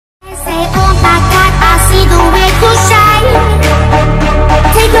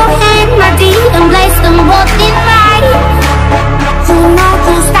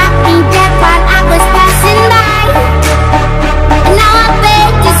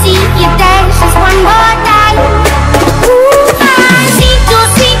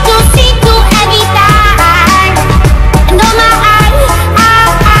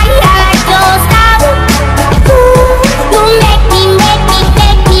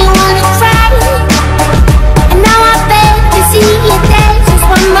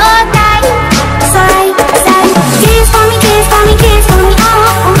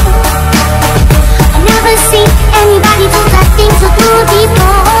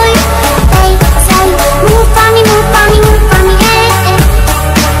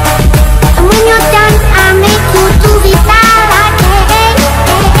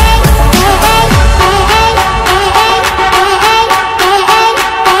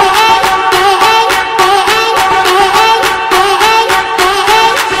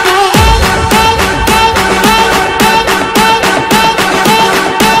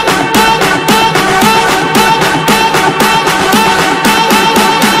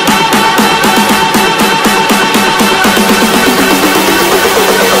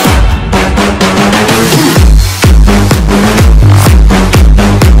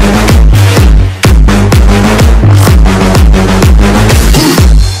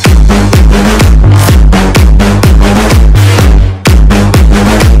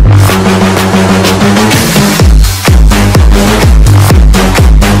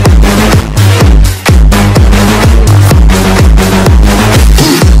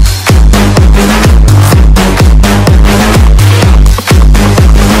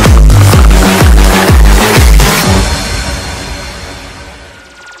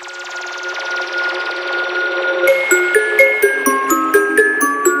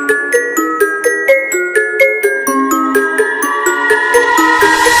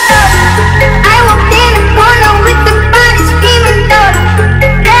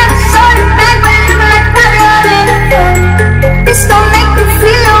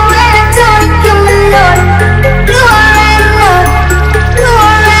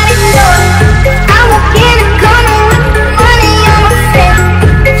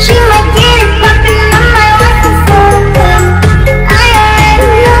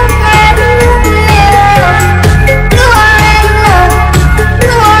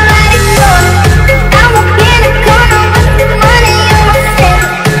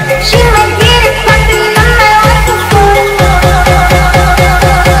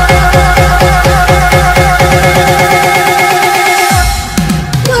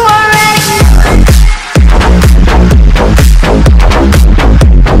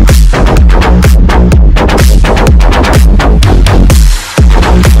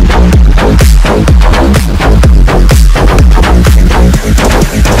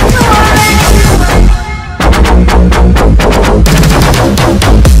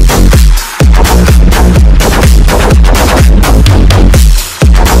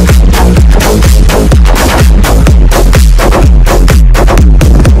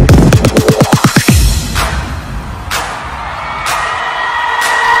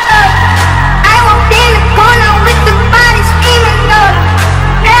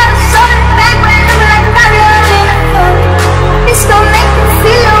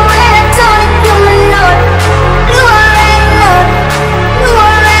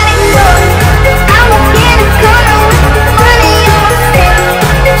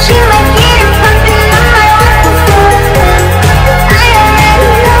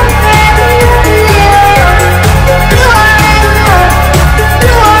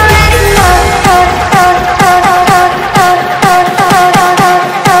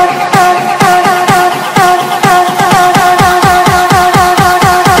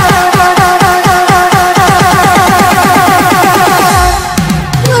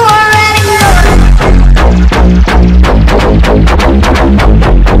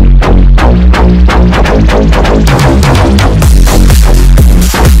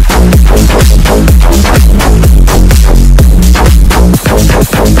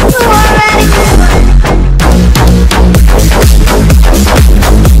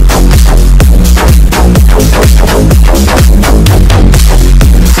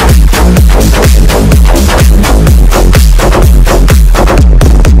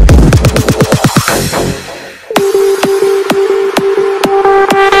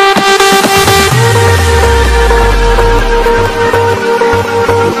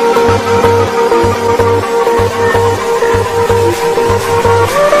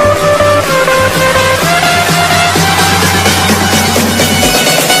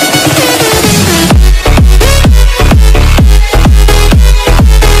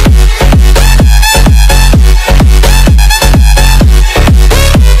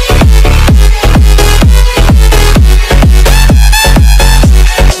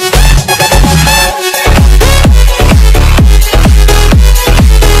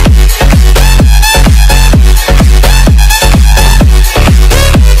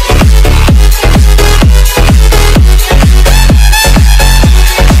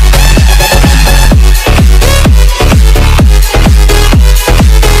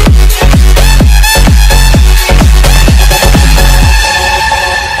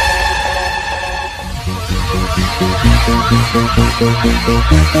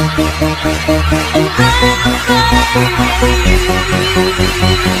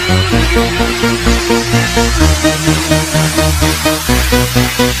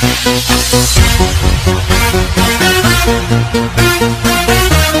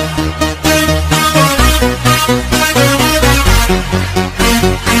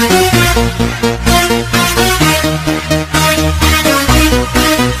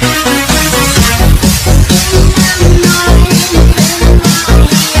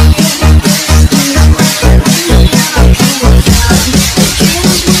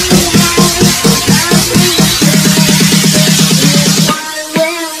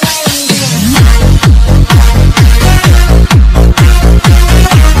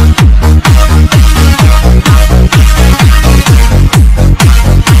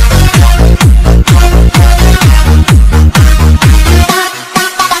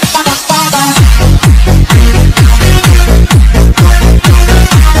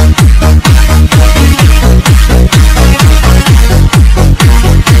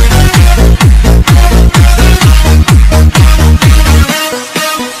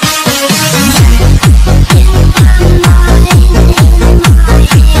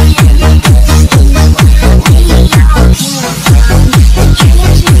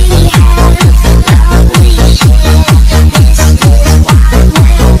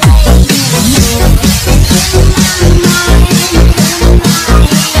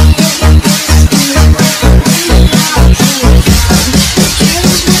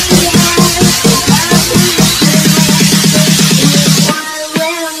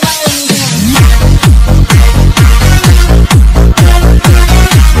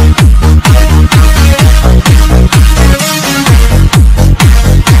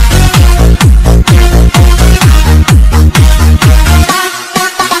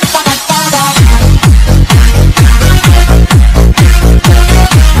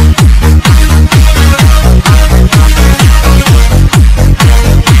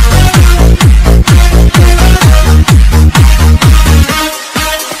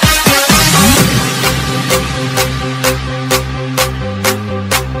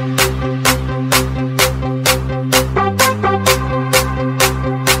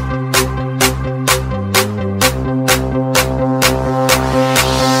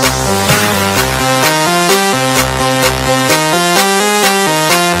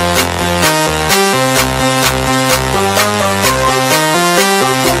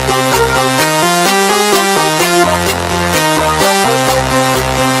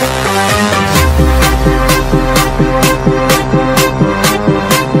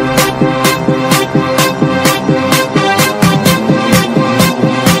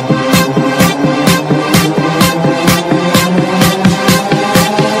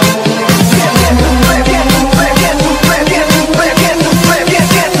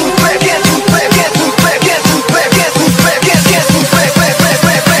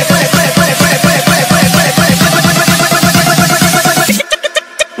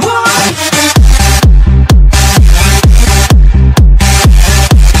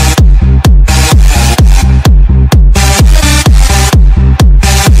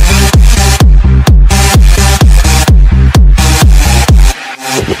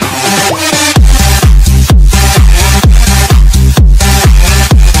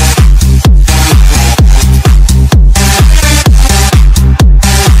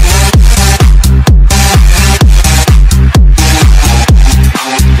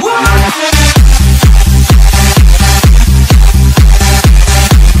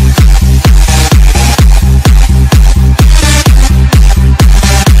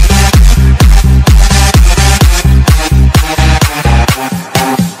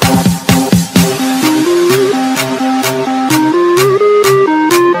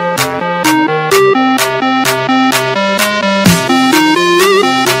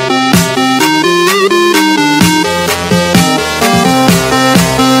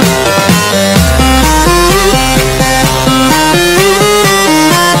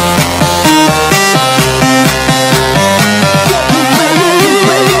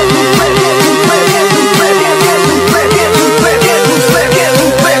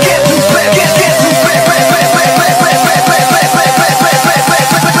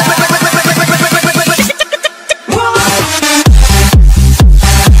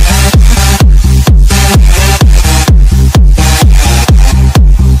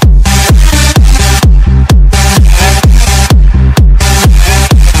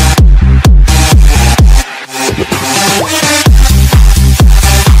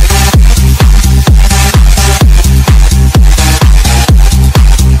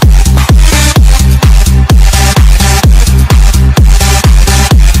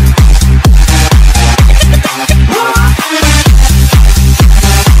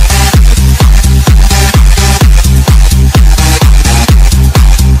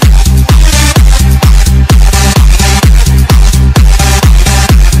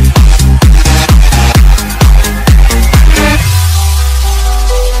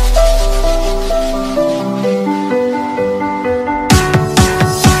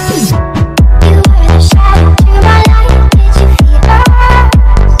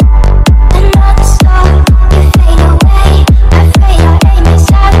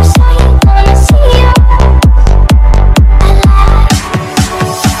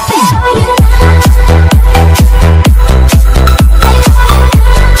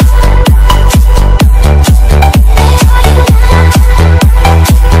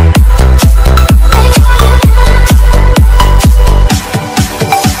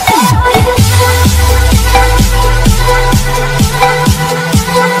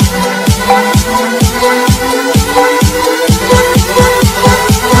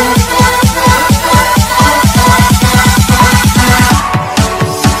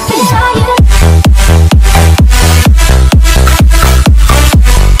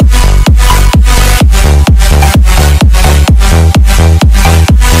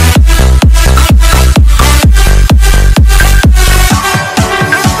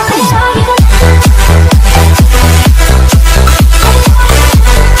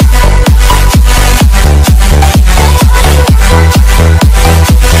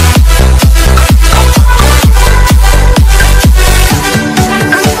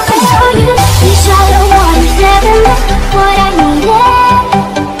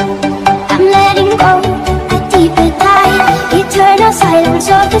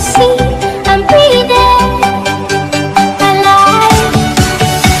the sea, I'm breathing alive.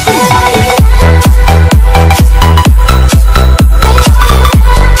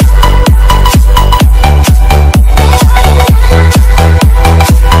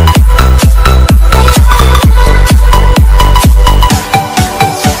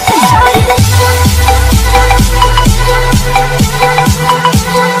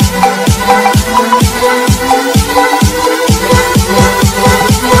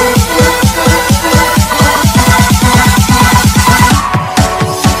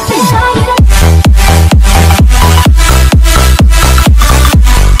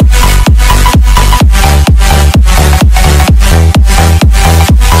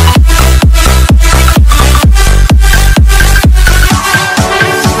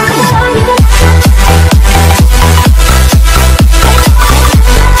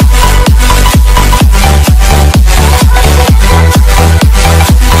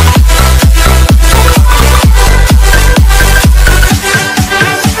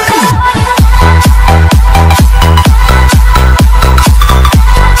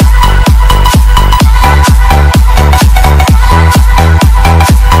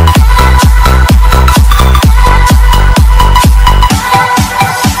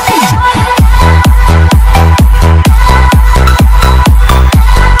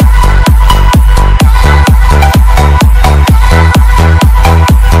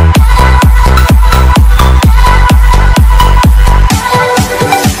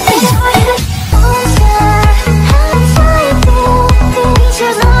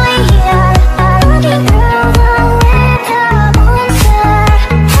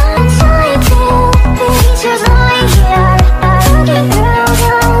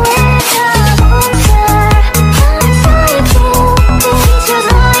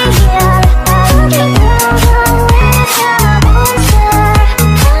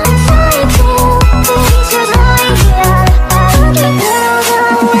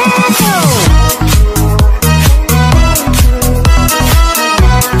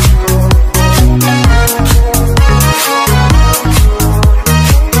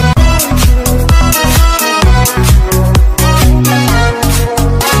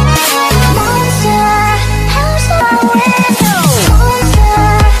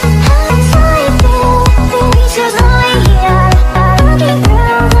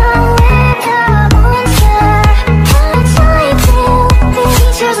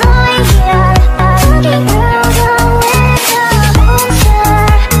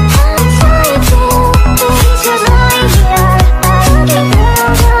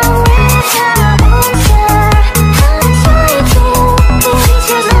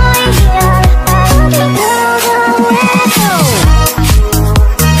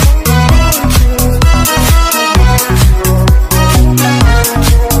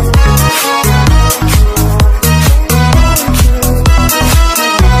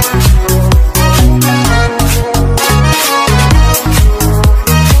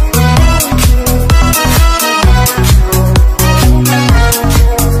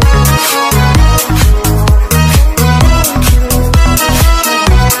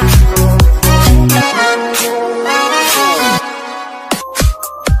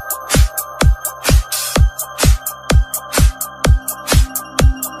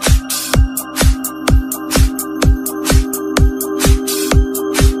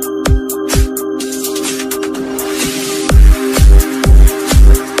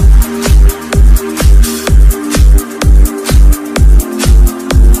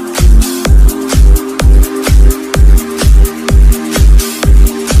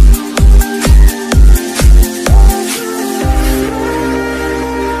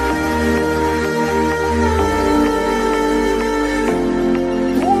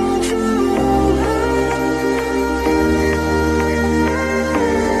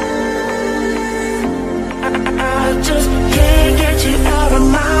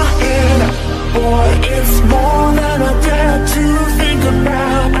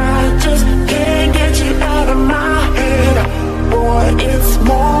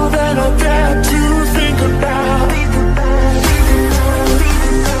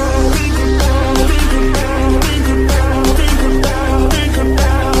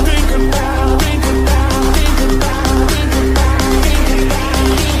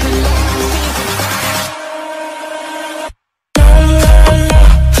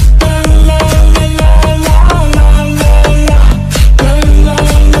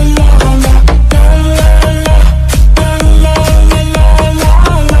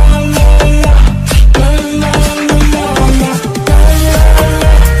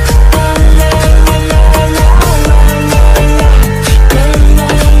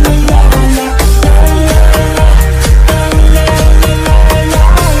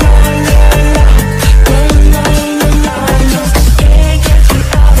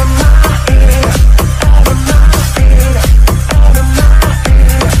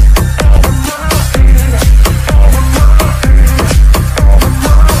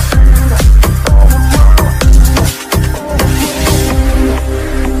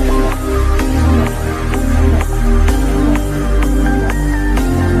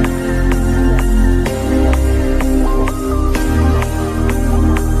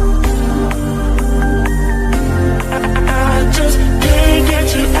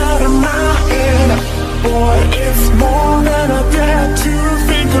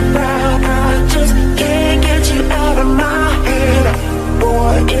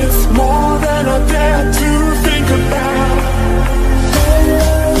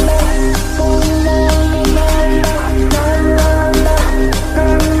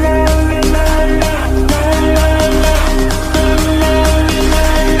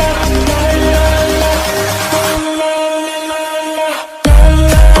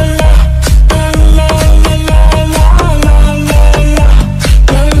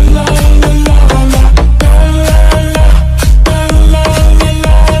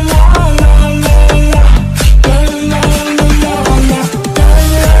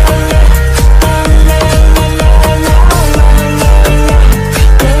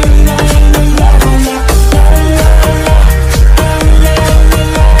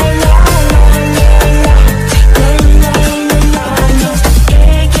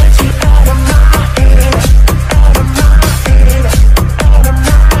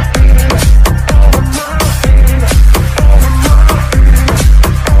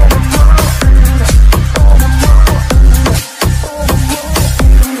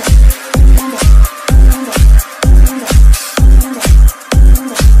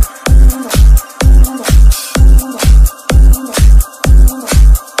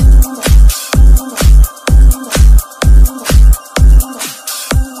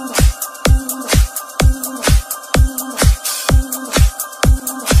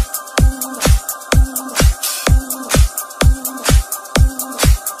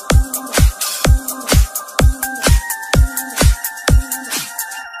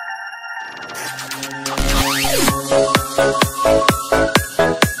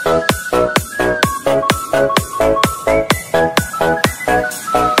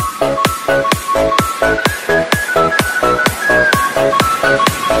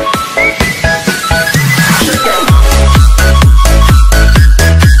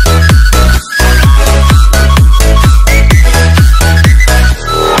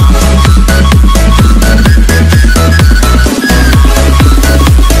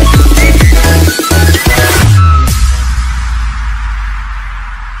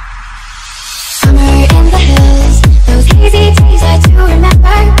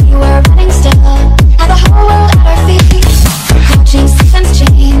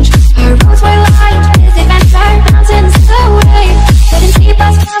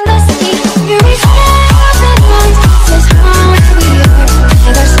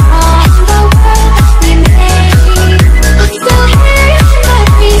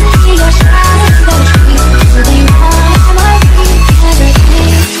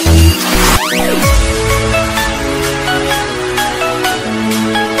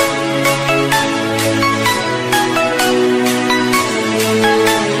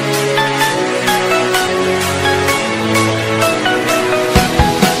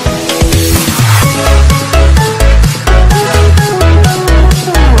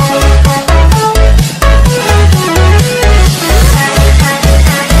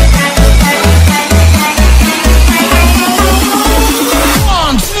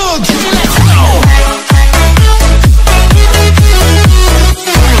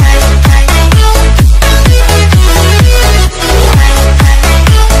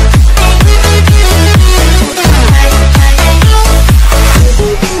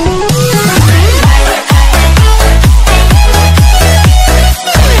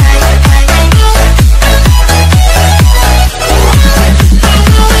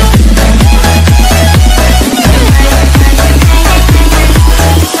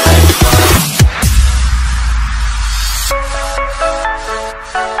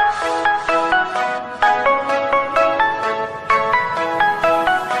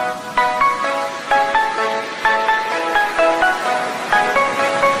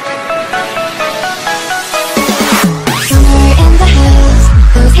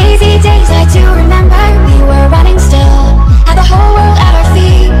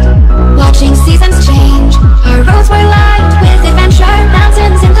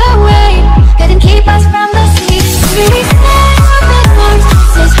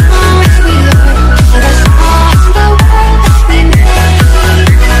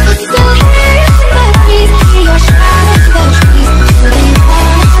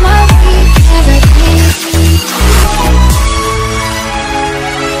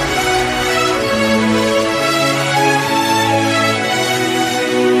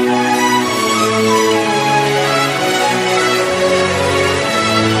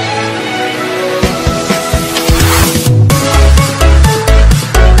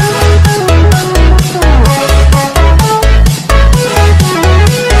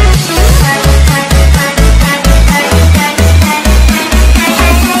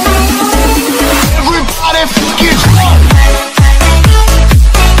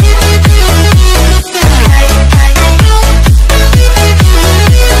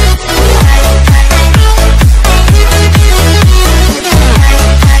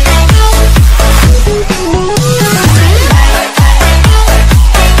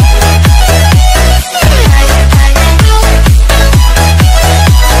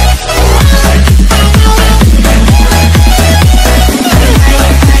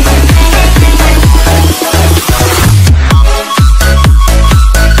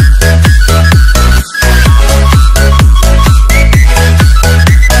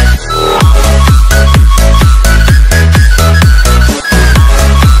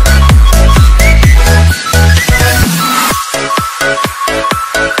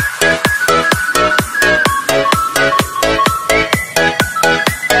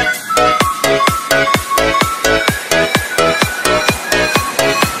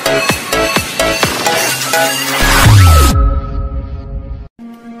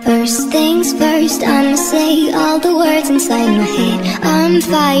 I'm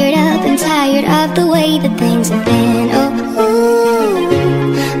fired up and tired of the way that things have been. Oh,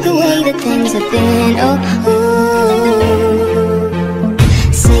 ooh, the way that things have been. Oh, ooh.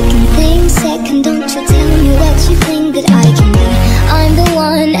 Second thing, second, don't you tell me what you think that I can be. I'm the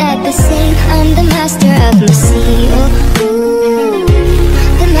one at the same, I'm the master of my sea. Oh, ooh,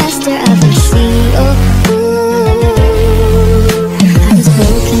 the master of my sea. Oh, ooh. I was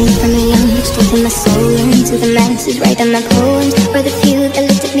broken from a young age, taking my soul into the masses, writing my poems for the few that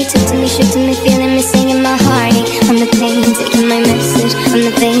looked at me, took to me, shook to me, feeling me, singing my heartache. From the pain, taking my message from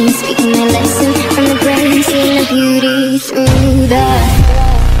the veins, speaking my lesson from the brain, seeing the beauty through the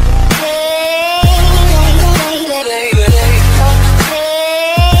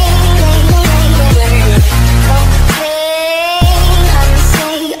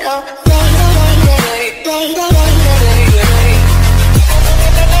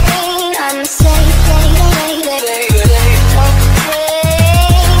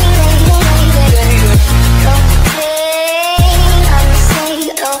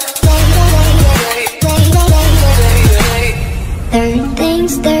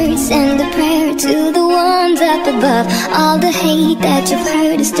above. All the hate that you've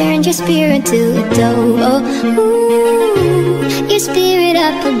heard has turned your spirit to a dove. Oh, ooh, your spirit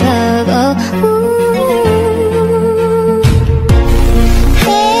up above. Oh, ooh.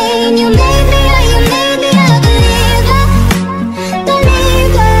 Hey, and you made me a believer,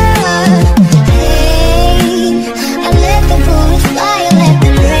 believer. Hey, I let the bullets fly, I let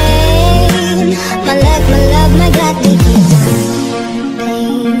them rain. My love, my God, they keep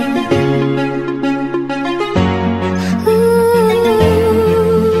pain.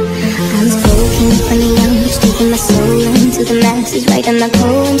 My soul into the masses, writing my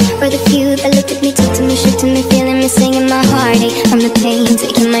poems for the few that looked at me, took to me, shook to me, feeling me, singing my heartache from the pain,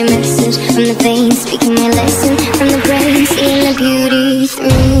 taking my message from the veins, speaking my lesson from the brain, seeing the beauty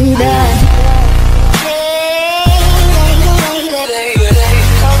through the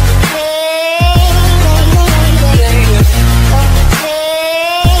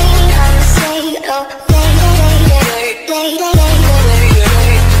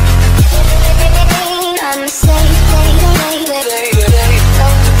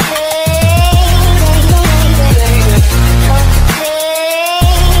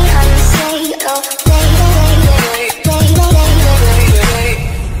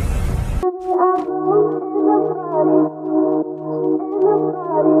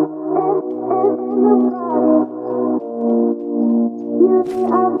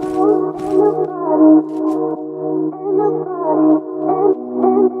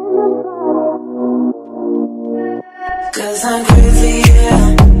Cause I'm crazy,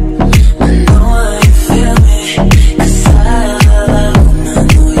 yeah. I know how you feel me. Cause I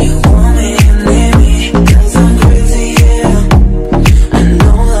know you want me and need me. Cause I'm crazy, yeah. I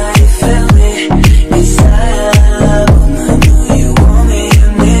know how you feel me. Cause I know you want me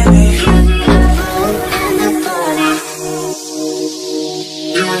and need me. You're the apple and the body.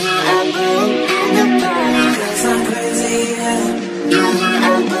 You're the apple and the body. Cause I'm crazy, yeah. You're the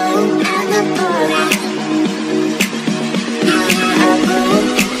apple and the body.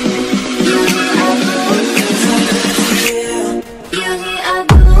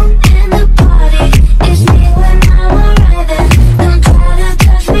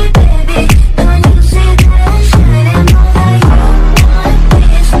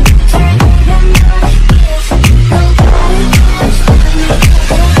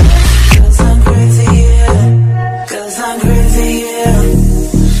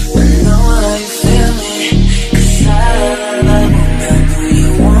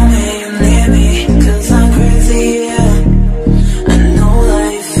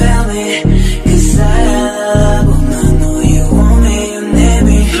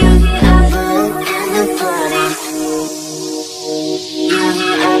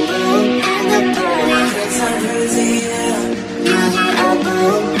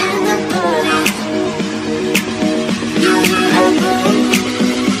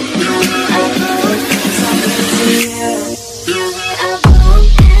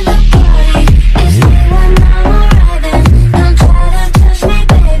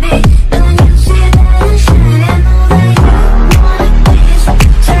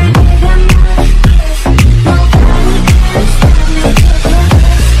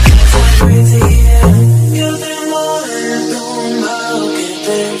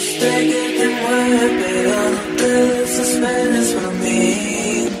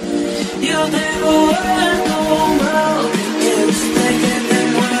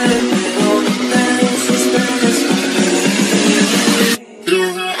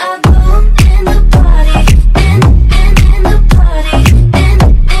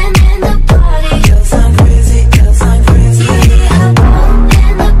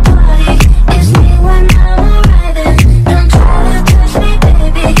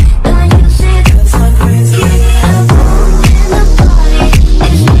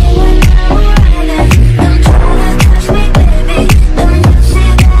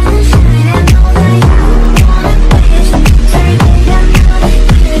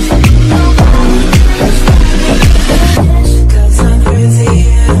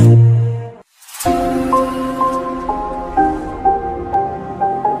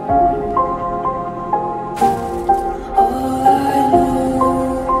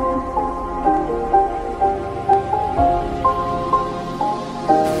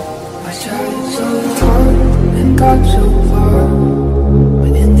 got so far,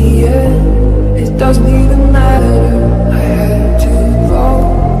 but in the end, it doesn't even matter. I had to fall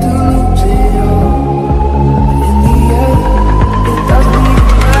to lose it all, but in the end, it doesn't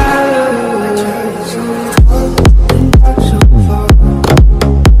even matter. I tried so hard and got so far,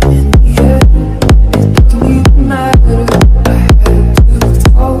 but in the end, it doesn't even matter. I had to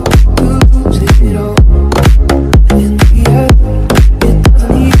fall to lose it all, but in the end, it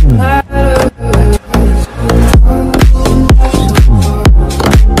doesn't even matter.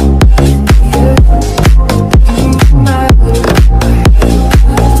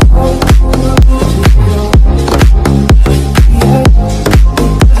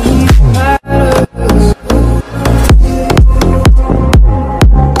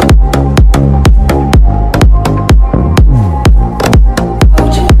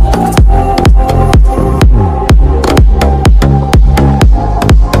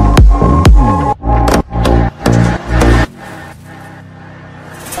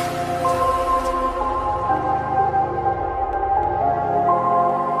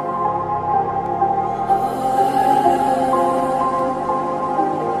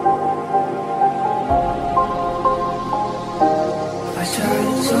 I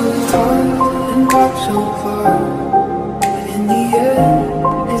tried so hard and got so far, but in the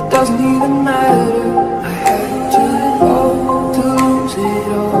end, it doesn't even matter. I had to fall to lose it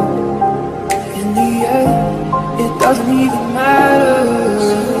all. In the end, it doesn't even matter.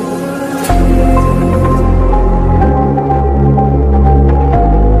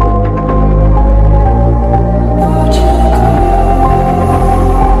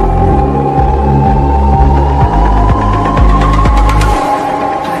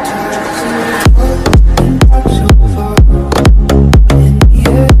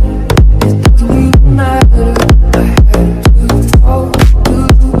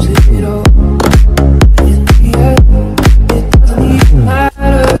 It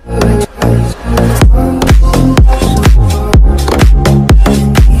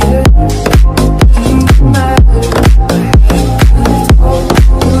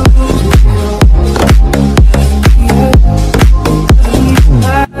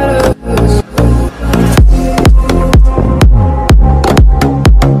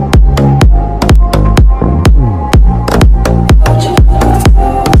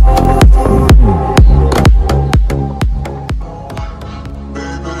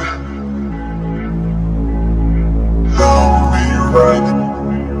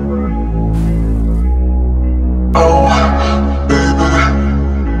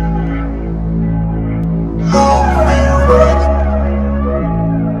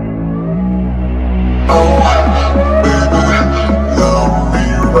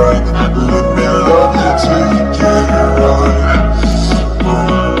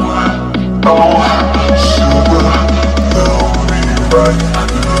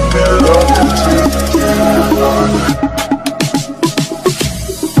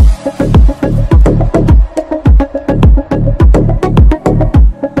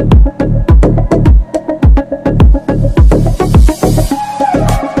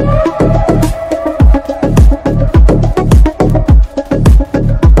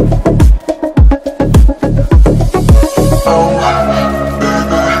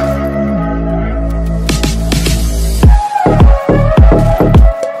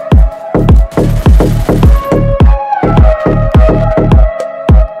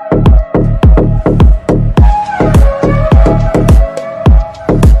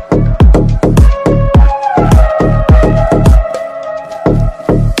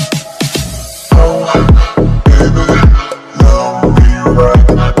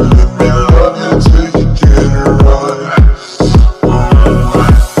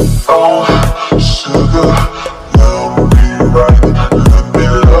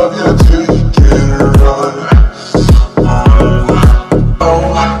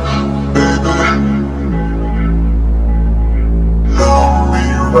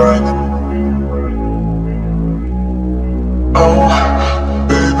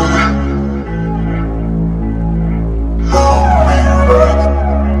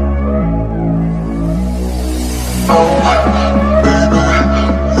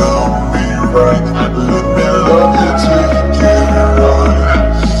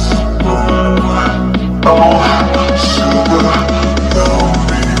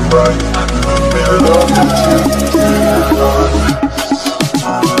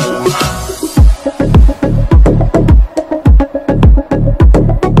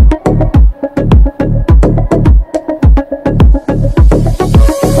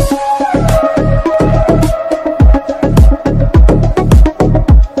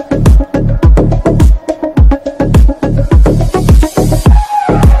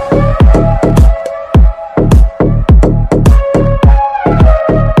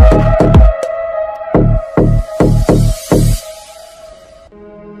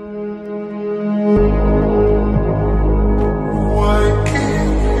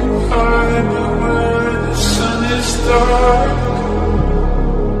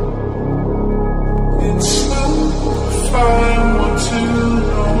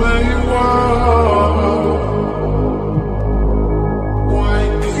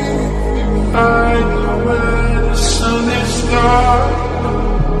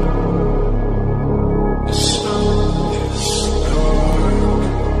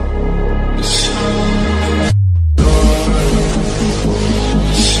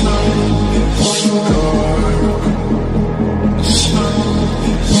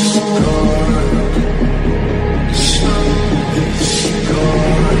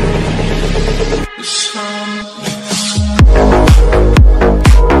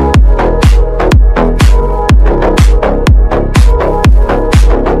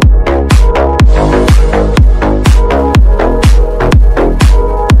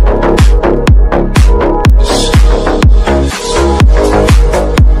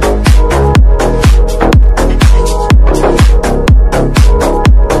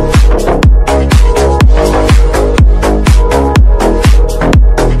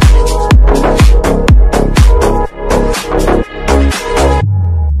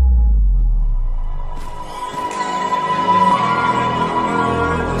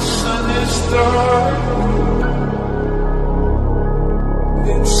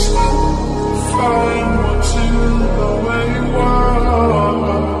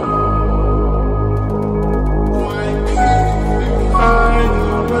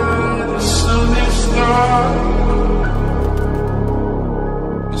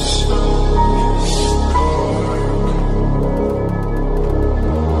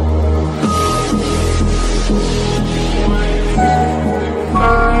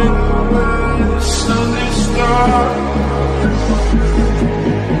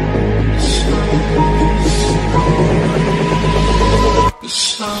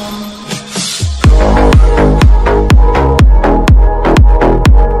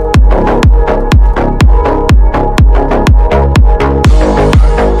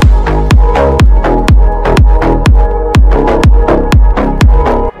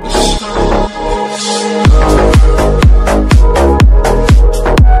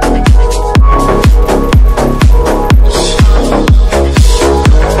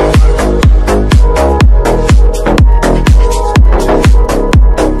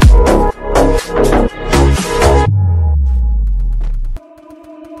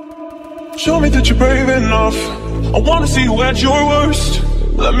brave enough. I wanna see you at your worst.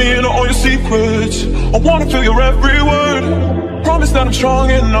 Let me in on all your secrets. I wanna feel your every word. Promise that I'm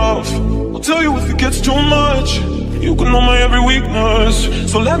strong enough. I'll tell you if it gets too much. You can know my every weakness,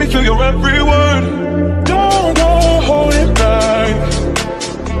 so let me feel your every word. Don't go holding back.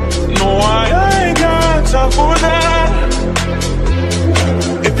 No, I ain't got time for that.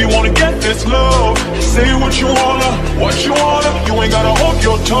 If you wanna get this love, say what you wanna, what you wanna. You ain't gotta hold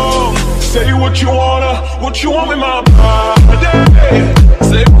your tongue. Say what you want with my body.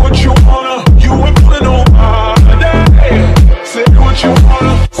 Say what you wanna, you ain't pulling nobody. Say what you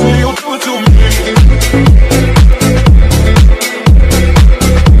wanna, say you'll do it to me.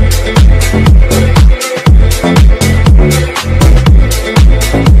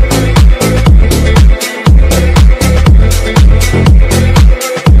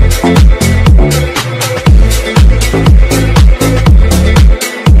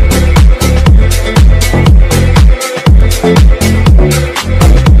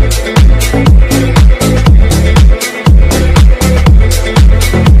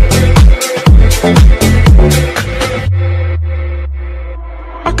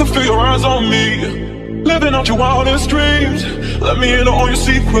 Your wildest dreams, let me in on all your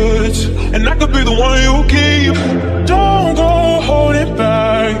secrets, and I could be the one you keep. Don't go hold it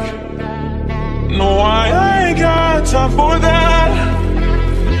back. No, I ain't got time for that.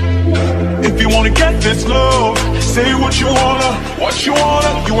 If you wanna get this love, say what you wanna, what you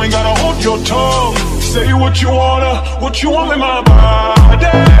wanna. You ain't gotta hold your tongue. Say what you want with my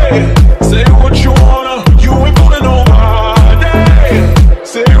body. Say what you wanna, you ain't pulling nobody.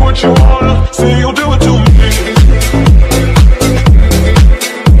 Say what you wanna, say you'll do it to me.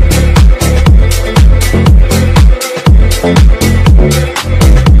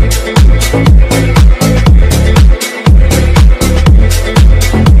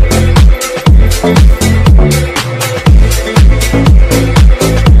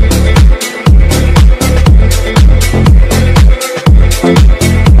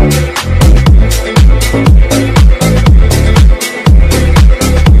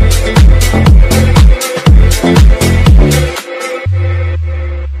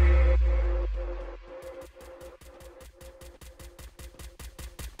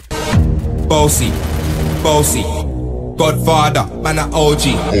 Bossy, Godfather, man a OG,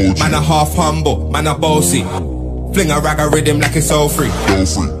 man a half humble, man a bossy. Fling a rag a rhythm like it's all free.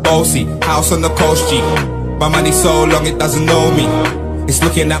 Bossy, house on the coast G. My money so long it doesn't know me. It's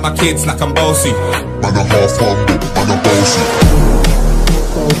looking at my kids like I'm bossy. Man a half humble, man a bossy.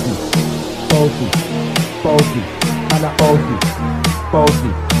 Bossy, man a bossy. Bossy,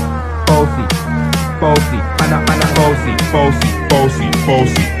 man a bossy.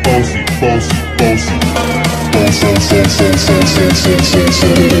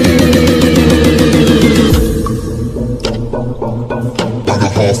 Man a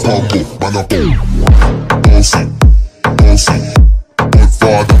half humble, man a bossy.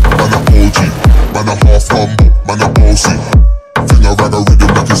 Godfather, man a OG, man a half humble, man a bossy. Fling a rag a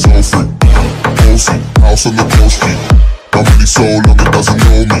rhythm like it's all free. Bossy, house on the coast G. My money so long it doesn't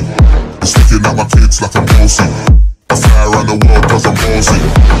know me. It's looking at my kids like I'm bossy. I fly around the world cause I'm bossy.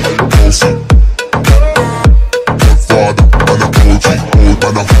 Godfather, man a OG,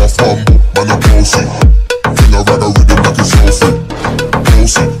 man a half humble, man a bossy. Fling a rag a rhythm like it's all free.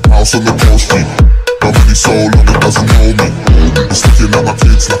 Bossy, house on the coast G. My money so long it doesn't know me. It's looking at my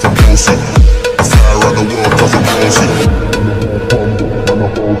kids like I'm bossy. I fly around the world cause I'm bossy. Man a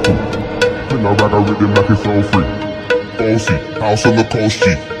bossy, fling a rag a rhythm like it's all free. Bossy, house on the coast G.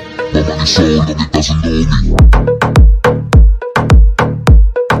 My money so long it doesn't know me.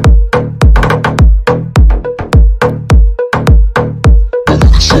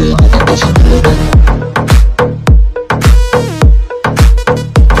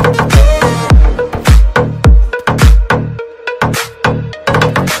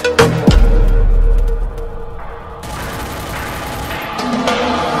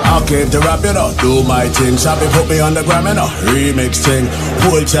 Came to rap, you know, do my thing. Sabi put me on the gram, you know, remix thing.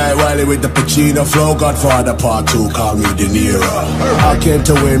 Hold tight Wiley with the Pacino flow. Godfather part 2, call me De Niro. I came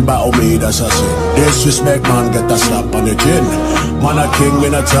to win, battle me, that's a sin. Disrespect, man, get a slap on the chin. Man a king,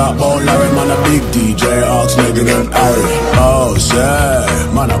 when a top ball Larry. Man a big DJ, Ox, Megan and Harry. Oh,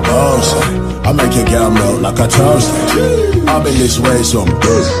 say, man a boss. I make your girl melt like a toast. I've been this way some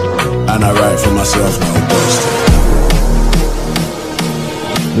good, and I write for myself, no ghost.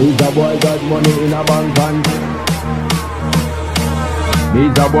 Me's a boy got money in a bank van.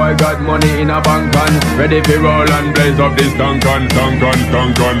 Me's a boy got money in a bank van. Ready for roll and blaze up this Duncan.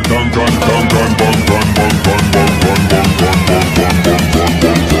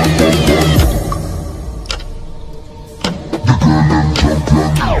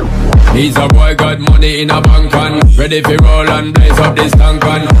 He's a boy, got money in a bank on, ready for roll and blaze up this tank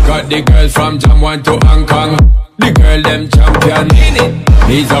on. Got the girls from Jamwan to Hong Kong, the girl them champion.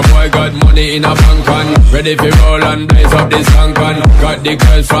 He's a boy, got money in a bank on, ready for roll and blaze up this tank on. Got the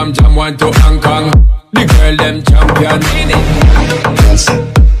girls from Jamwan to Hong Kong, the girl them champion. Bossy,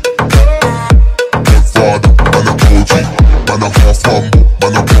 Godfather, man a OG, man a half humble,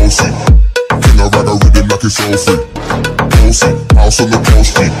 man a bossy. Finger rag a rhythm like it's all free. Bossy, house on the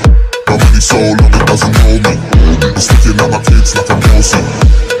coast G. My money so long it doesn't know me. I'm sticking at my kids like I'm bossy.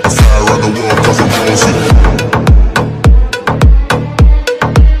 I fly around the world cause I'm bossy.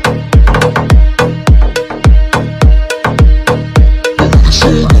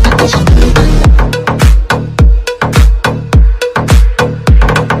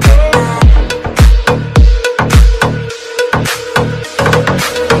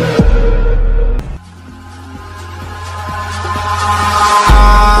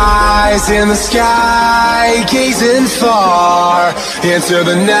 In the sky, gazing far into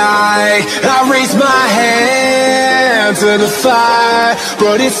the night, I raise my hand to the fire,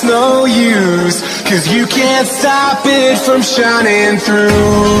 but it's no use, cause you can't stop it from shining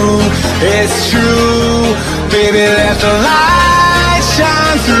through. It's true, baby, let the light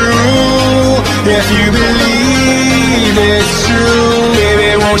shine through. If you believe it's true,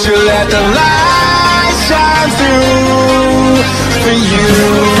 baby, won't you let the light shine through for you.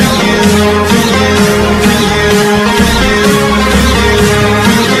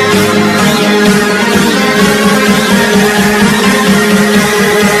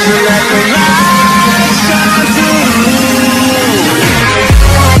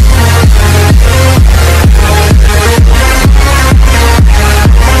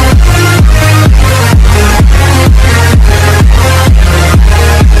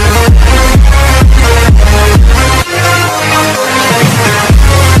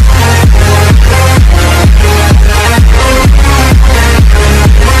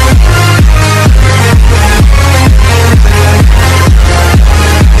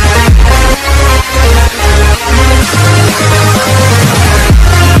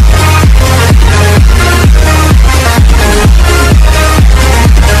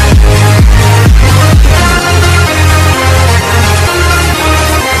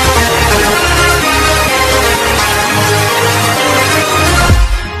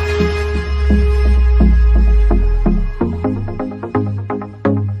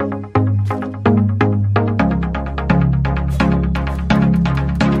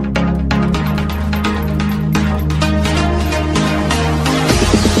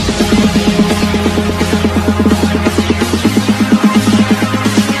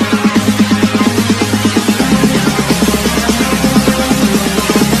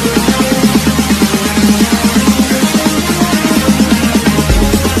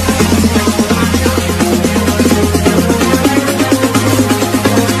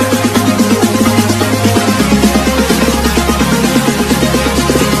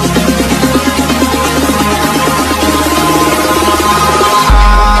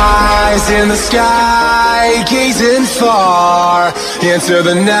 In the sky, gazing far into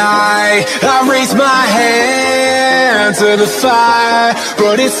the night, I raise my hand to the fire,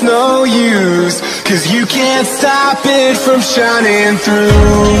 but it's no use, cause you can't stop it from shining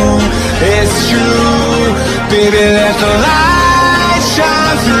through. It's true, baby, let the light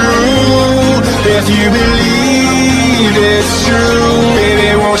shine through. If you believe it's true,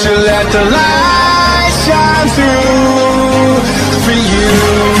 baby, won't you let the light shine through for you.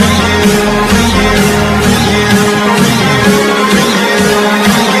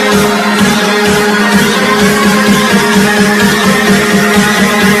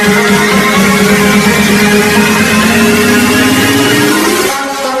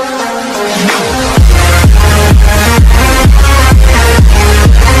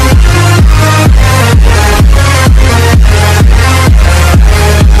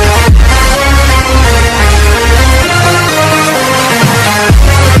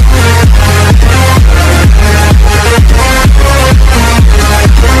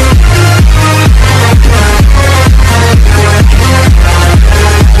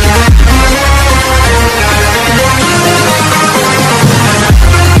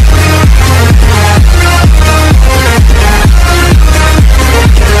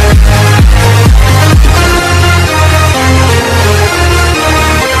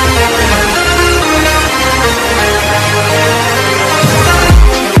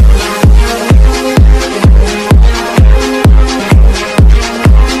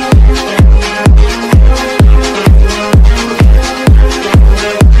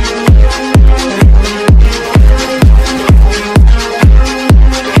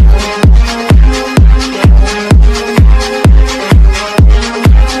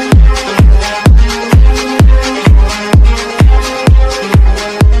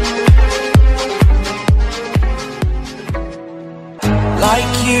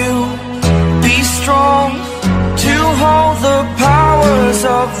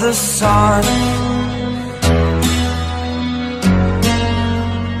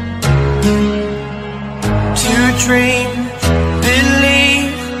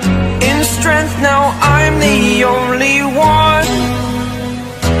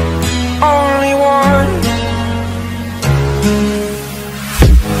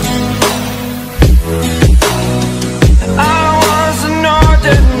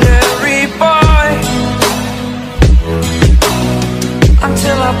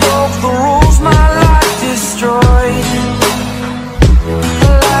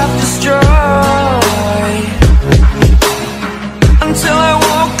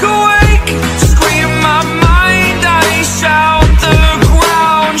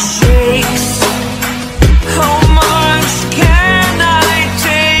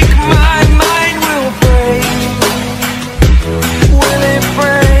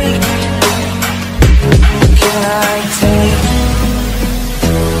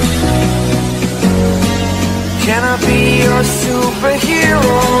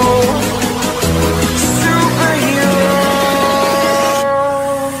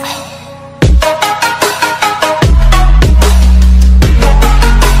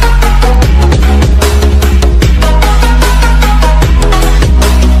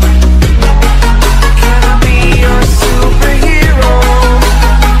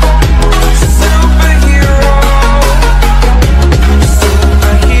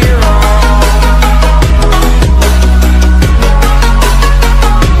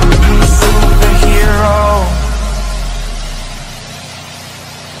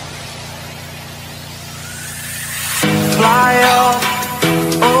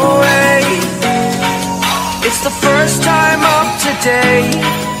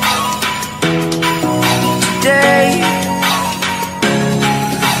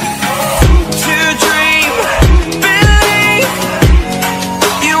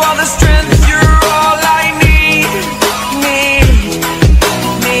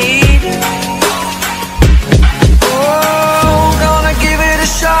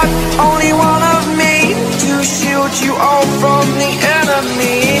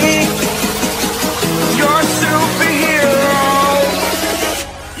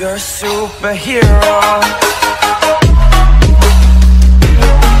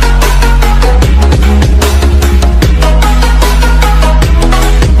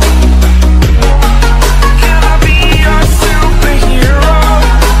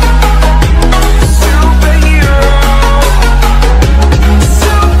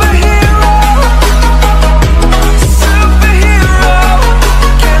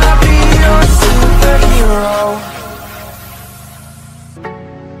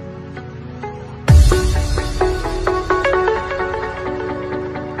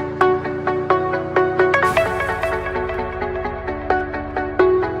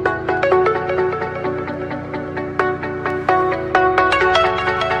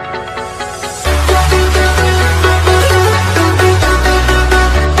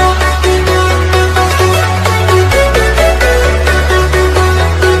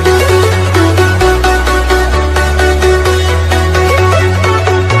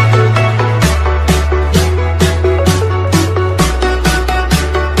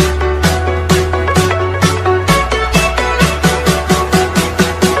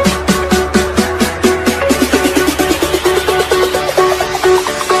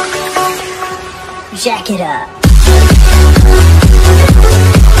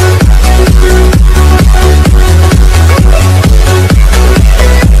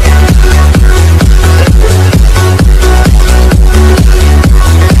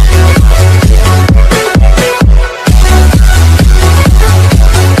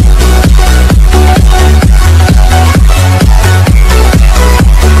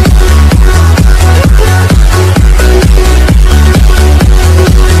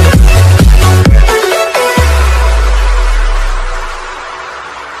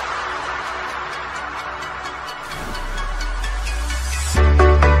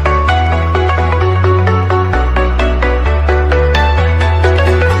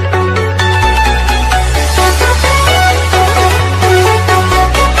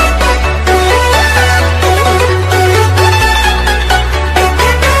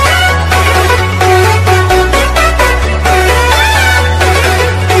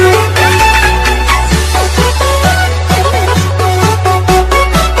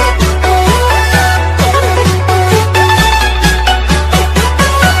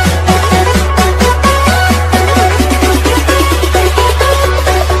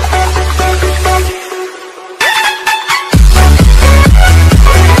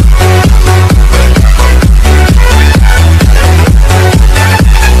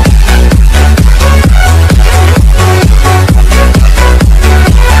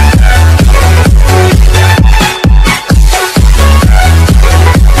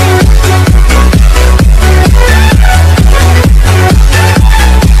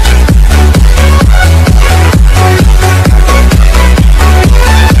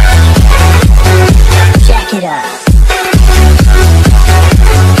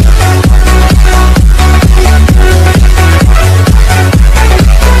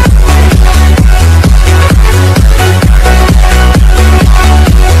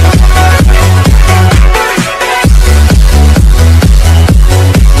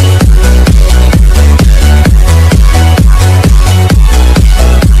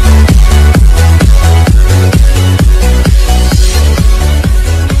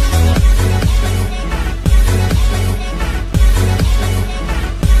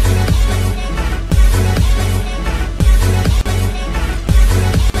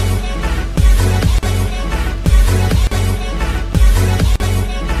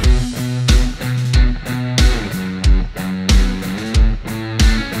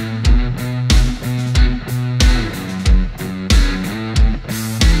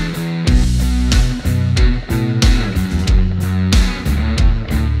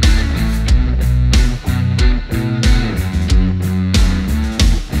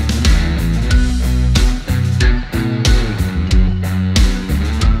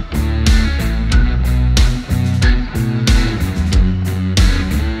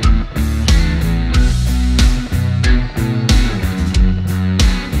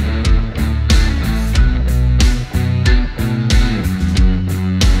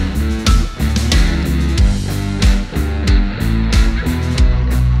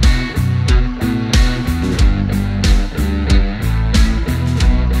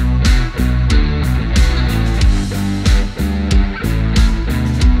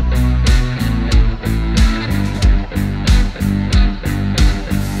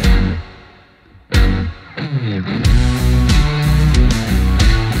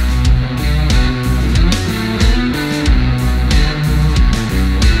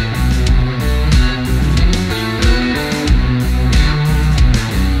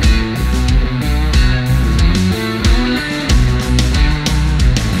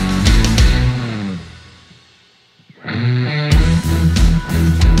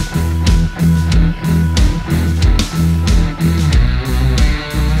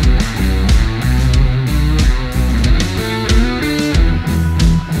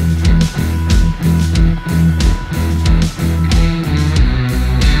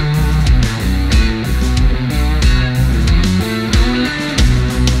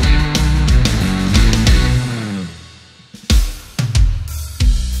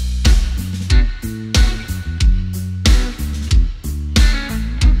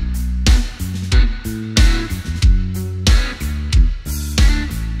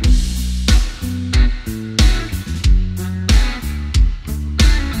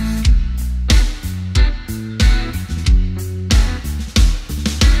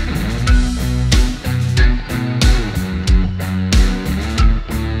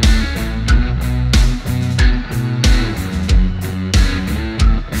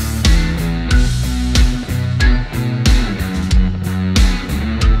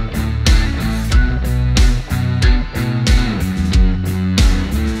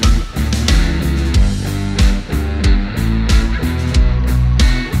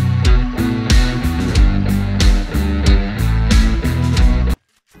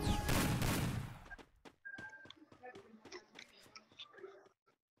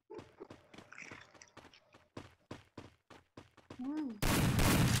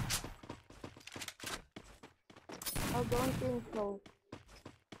 Don't think so.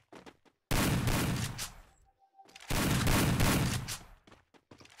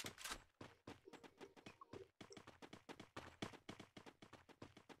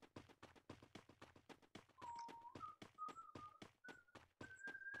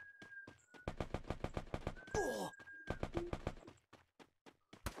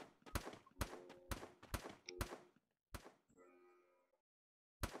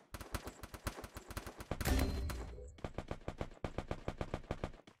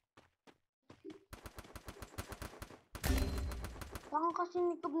 Saan kasi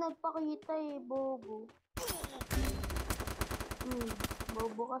nito nagpakita eh, bobo.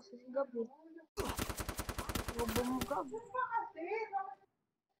 Bobo kasi si Gabi. Bobo mo Gabi.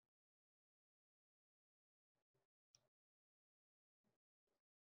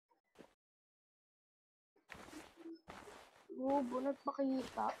 Bobo,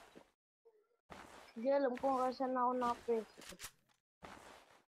 nagpakita. Hindi alam kung kasan ako na-preso.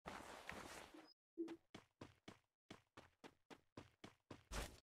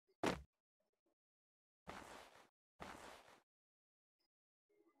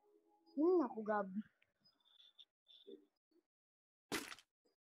 Ako Gabi.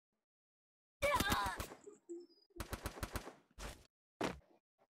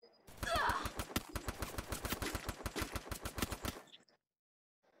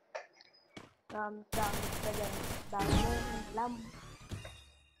 Dami ka dyan. Dami mo alam.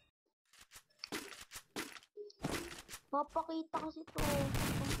 Papakita kasi to.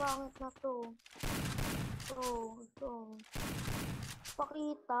 Ang pangit na to. Ito.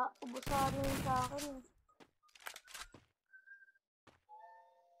 Pakita. Ubusan mo sa akin.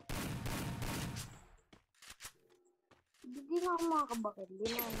 Hindi na ako makakabakit. Hindi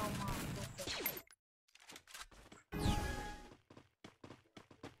na ako makakabakit.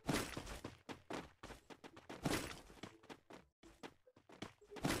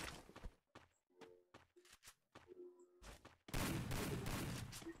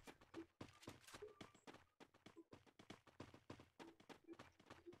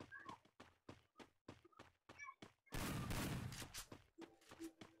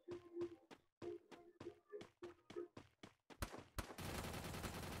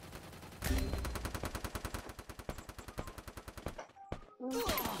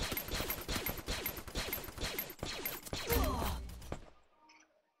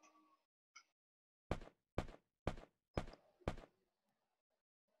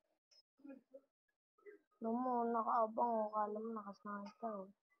 Alam mo, nakaabang o kala mo nakasniper.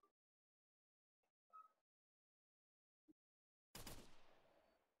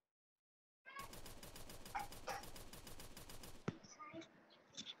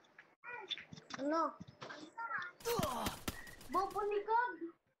 Ano? Bobo ni Gab!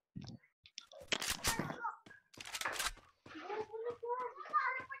 Bobo ni Gab!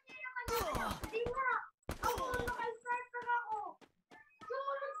 Harapan niya yung ano! Hindi nga! Ako, naka-sniper ako!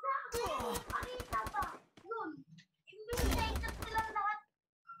 Sumunod sa akin! Pakita pa! Yun! Imbitated silang lahat!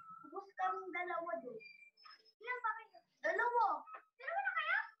 Ubus kaming dalawa doon. Ilan pa kayo? Dalawa! Dalawa na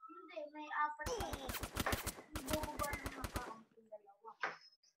kaya? Hindi, may apat pa. Bobo ba nang nakakampi dalawa?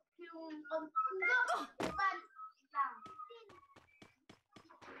 Yung pag-tungga! Iban! Isang!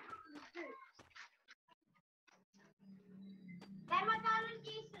 Kaya magkano yung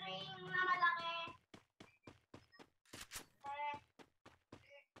cheese ring na malaki?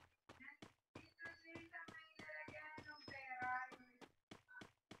 Dito sila may nalagyan ng pera.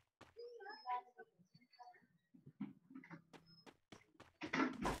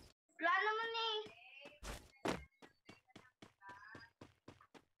 Wala naman eh.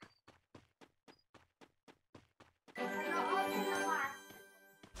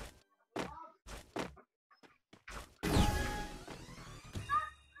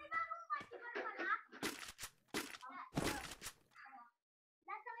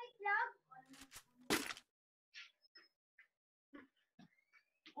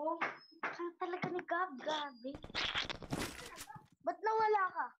 Oh, saan talaga ni Gabi? Ba't nawala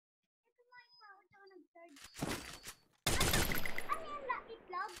ka? Ito nga yung power tsaka nag-charge. Ano yung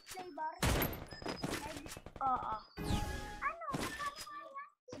itlog? Flavor? Oo. Ano? Magkano nga yan?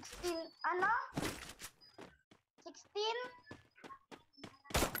 16. Ano? 16?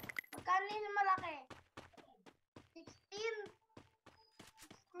 Magkano yung malaki? 16?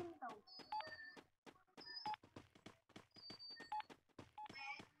 16 daw.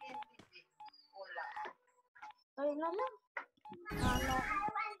 Ay na lang. Ano?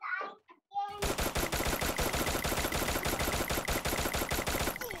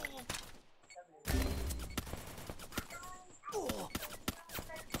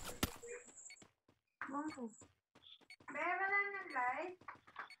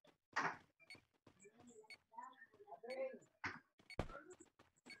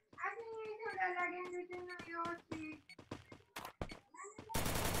 Yoshi.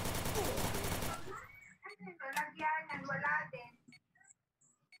 Ano ito? Lagyanan. Wala din.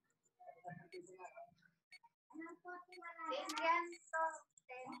 Lagyan to.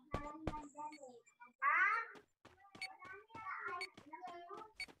 Ha?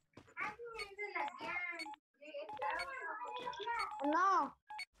 Ano nga ito lagyan? Ano?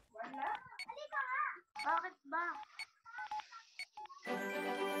 Wala. Halika nga. Bakit ba?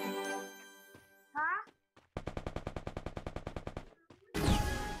 Ha?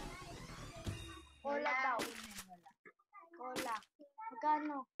 Cola daw. Cola.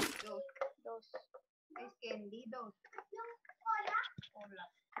 Magkano? Dos. Ice candy daw. Yung cola? Cola.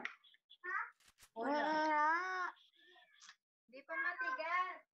 Ha? Cola. Di pa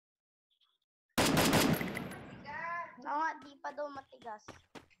matigas. Matigas. Oo nga, di pa daw matigas.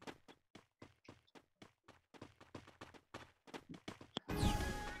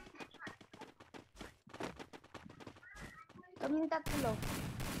 Kaming tatlo.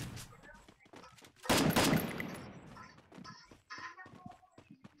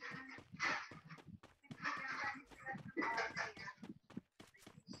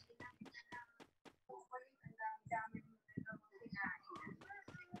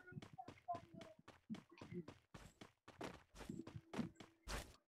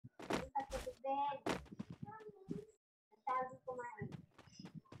 Sabi kumain.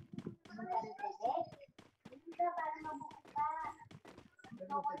 Hindi ka para mabuka ka.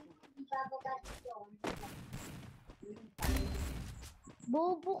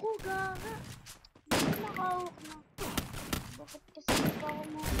 Bobo ko, gaga. Hindi nakahawak na. Bakit kasi di pa ako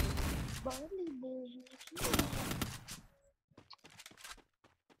mo? Bali, bobo.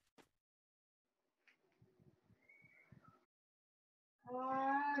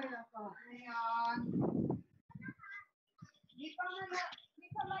 Ayan. Di pa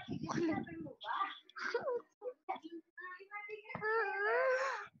matigas mo ba?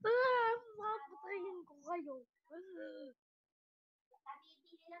 Mapatayin ko kayo.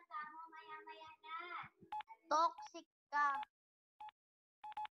 Kabibili lang ka mo, maya-maya na. Toxic ka.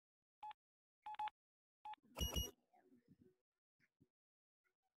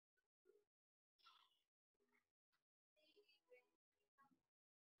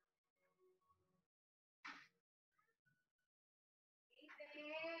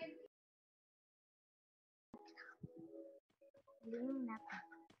 Ling na.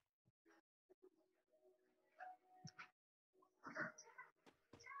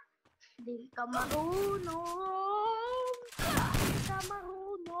 Di ka marunong. Di ka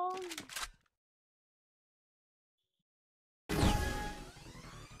marunong.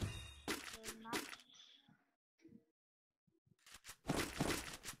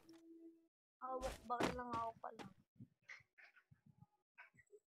 Hawak ba lang ako pala?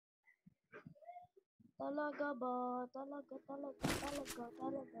 Talaga ba? Talaga ba?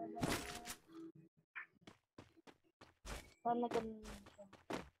 Talaga.